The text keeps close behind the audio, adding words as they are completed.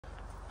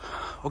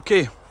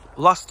Okay,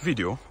 last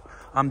video.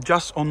 I'm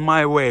just on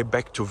my way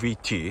back to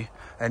VT,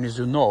 and as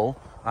you know,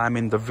 I'm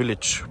in the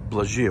village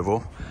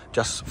Blaževo.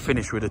 Just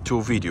finished with the 2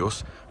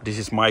 videos. This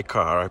is my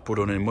car. I put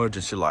on an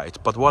emergency light.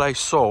 But what I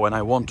saw and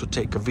I want to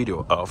take a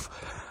video of,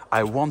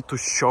 I want to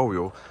show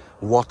you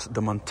what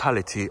the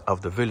mentality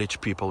of the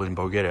village people in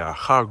Bulgaria are,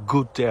 how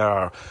good they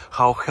are,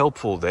 how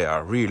helpful they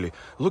are, really.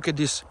 Look at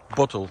this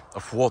bottle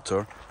of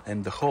water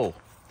and the hole.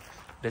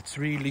 That's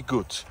really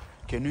good.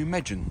 Can you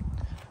imagine?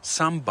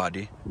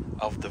 Somebody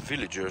of the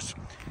villagers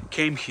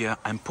came here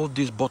and put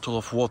this bottle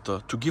of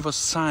water to give a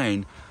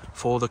sign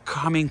for the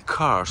coming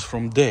cars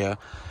from there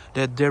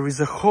that there is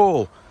a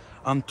hole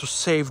and to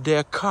save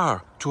their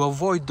car, to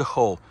avoid the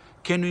hole.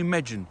 Can you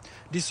imagine?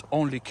 This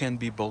only can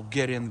be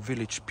Bulgarian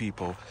village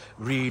people,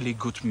 really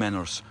good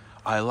manners.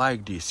 I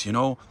like this, you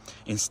know,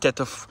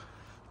 instead of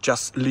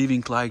just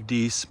living like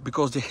this,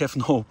 because they have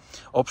no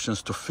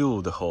options to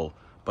fill the hole,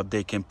 but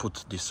they can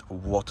put this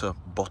water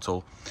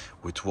bottle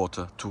with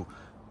water to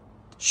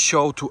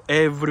show to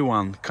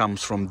everyone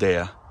comes from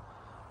there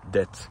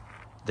that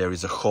there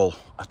is a hole,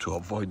 to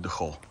avoid the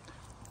hole.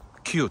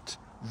 Cute,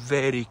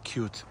 very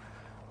cute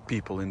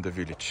people in the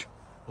village.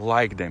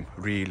 Like them,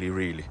 really,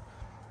 really.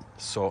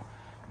 So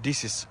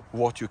this is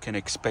what you can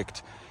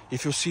expect.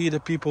 If you see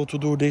the people to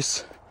do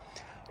this,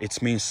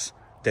 it means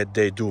that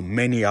they do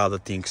many other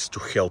things to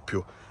help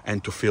you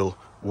and to feel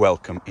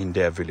welcome in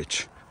their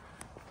village.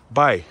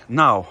 Bye.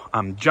 Now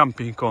I'm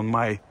jumping on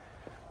my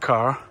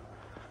car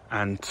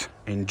and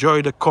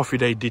enjoy the coffee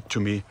they did to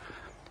me,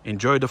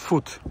 enjoy the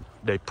food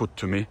they put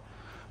to me,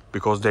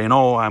 because they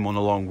know I'm on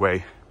a long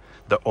way,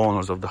 the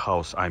owners of the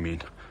house, I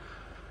mean,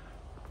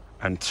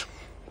 and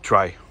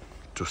try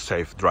to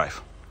safe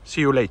drive.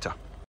 See you later.